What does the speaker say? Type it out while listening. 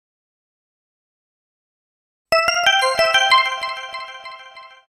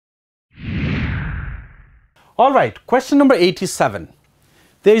All right, question number 87.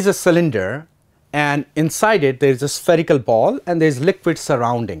 There is a cylinder and inside it there is a spherical ball and there is liquid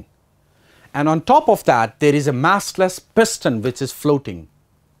surrounding. And on top of that there is a massless piston which is floating.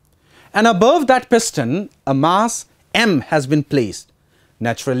 And above that piston a mass m has been placed.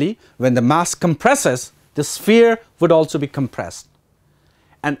 Naturally, when the mass compresses, the sphere would also be compressed.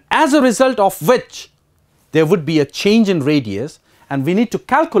 And as a result of which there would be a change in radius, and we need to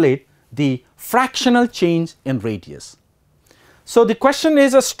calculate the fractional change in radius. So the question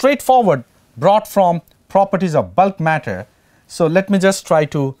is a straightforward, brought from properties of bulk matter. So let me just try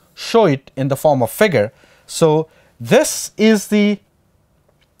to show it in the form of figure. So this is the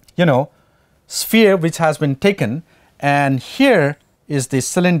sphere which has been taken, and here is the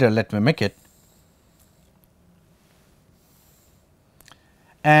cylinder. Let me make it.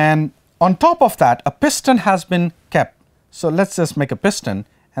 And on top of that a piston has been kept. So let's just make a piston,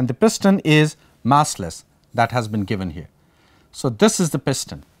 and the piston is massless, that has been given here. So this is the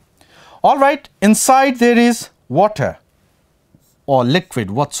piston. All right, inside there is water or liquid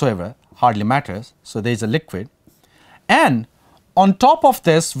whatsoever, hardly matters. So there is a liquid, and on top of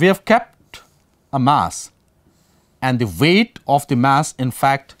this we have kept a mass, and the weight of the mass in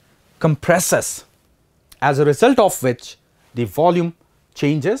fact compresses, as a result of which the volume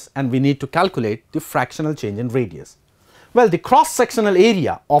changes and we need to calculate the fractional change in radius. Well, the cross-sectional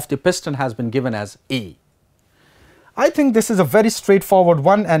area of the piston has been given as A. I think this is a very straightforward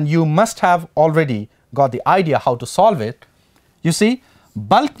one and you must have already got the idea how to solve it. You see,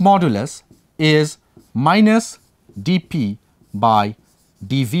 bulk modulus is minus dP by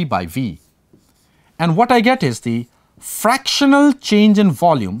dV by V, and what I get is the fractional change in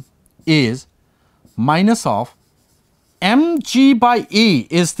volume is minus of mg by E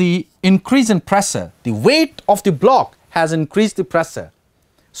is the increase in pressure. The weight of the block has increased the pressure,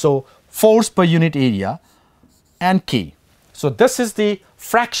 so force per unit area, and K. So this is the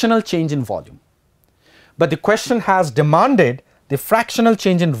fractional change in volume. But the question has demanded the fractional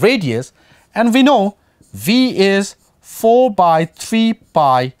change in radius, and we know V is 4 by 3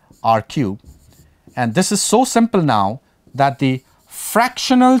 pi r cube, and this is so simple now that the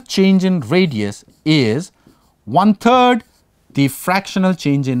fractional change in radius is 1/3 the fractional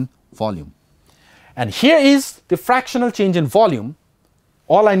change in volume. And here is the fractional change in volume.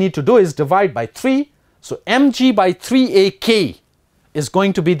 All I need to do is divide by 3. So mg by 3ak is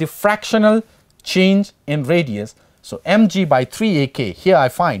going to be the fractional change in radius. So mg by 3ak, here I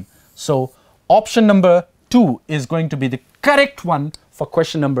find. So option number 2 is going to be the correct one for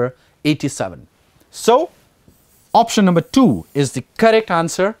question number 87. So option number 2 is the correct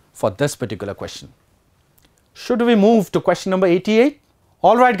answer for this particular question. Should we move to question number 88?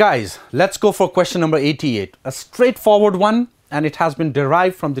 All right guys, let's go for question number 88, a straightforward one, and it has been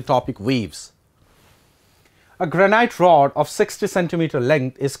derived from the topic waves. A granite rod of 60 centimeter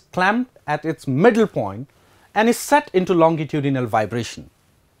length is clamped at its middle point and is set into longitudinal vibration.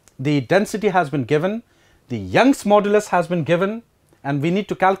 The density has been given, the Young's modulus has been given, and we need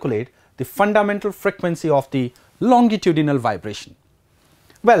to calculate the fundamental frequency of the longitudinal vibration.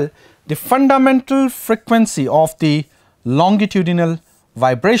 Well, the fundamental frequency of the longitudinal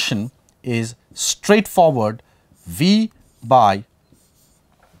vibration is straightforward V by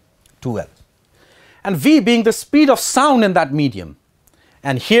 2L, and V being the speed of sound in that medium,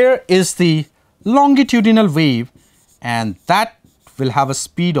 and here is the longitudinal wave, and that will have a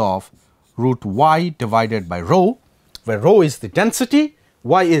speed of root y divided by rho, where rho is the density,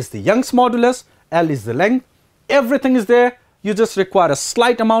 y is the Young's modulus, L is the length. Everything is there. You just require a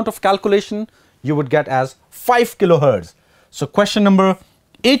slight amount of calculation. You would get as 5 kilohertz. So question number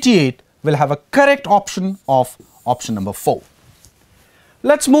 88 will have a correct option of option number 4.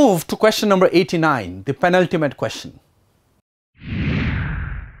 Let's move to question number 89, the penultimate question.